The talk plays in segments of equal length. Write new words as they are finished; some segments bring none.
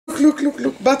look!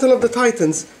 Battle of the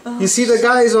Titans. You see the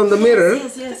guys on the mirror,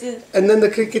 Yes. and then the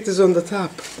cricket is on the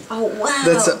top. Oh wow!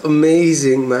 That's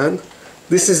amazing, man.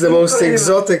 This is the most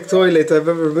exotic toilet I've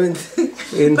ever been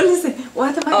in. But listen,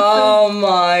 what am I Oh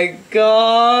my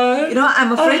god! You know,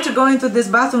 I'm afraid to go into this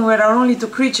bathroom where there are only 2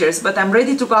 creatures, but I'm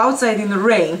ready to go outside in the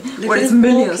rain where it's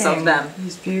millions of them.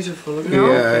 He's beautiful. Look at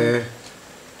Yeah.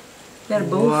 They're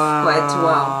both quite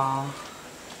wow.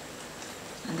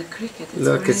 And the cricket is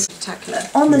really spectacular.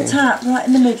 On the tap, right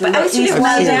in the middle. But actually,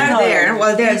 while they're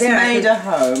there, he's made a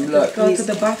home. Look, go he's to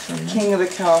the bathroom. king of the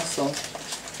castle.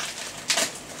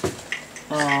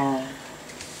 Oh.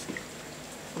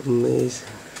 Amazing.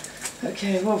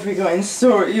 Okay, what have we got in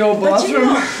store at your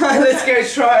bathroom? Let's go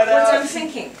try it out. What I'm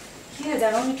thinking, here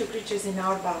there are only 2 creatures in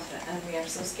our bathroom and we are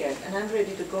so scared, and I'm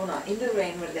ready to go now in the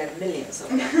rain where there are millions of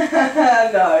them.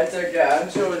 No, it's okay. I'm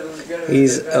sure it's going to be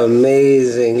He's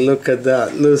amazing. Look at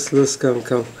that. Loose, come.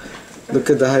 Look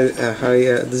at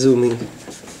the zooming.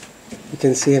 You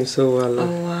can see him so well. Look.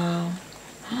 Oh wow.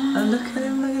 Oh, look at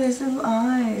him, look at his little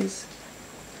eyes.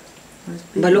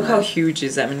 But look how huge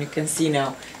is that. I mean, you can see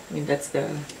now. I mean, that's the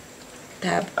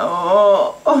tab.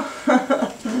 Oh.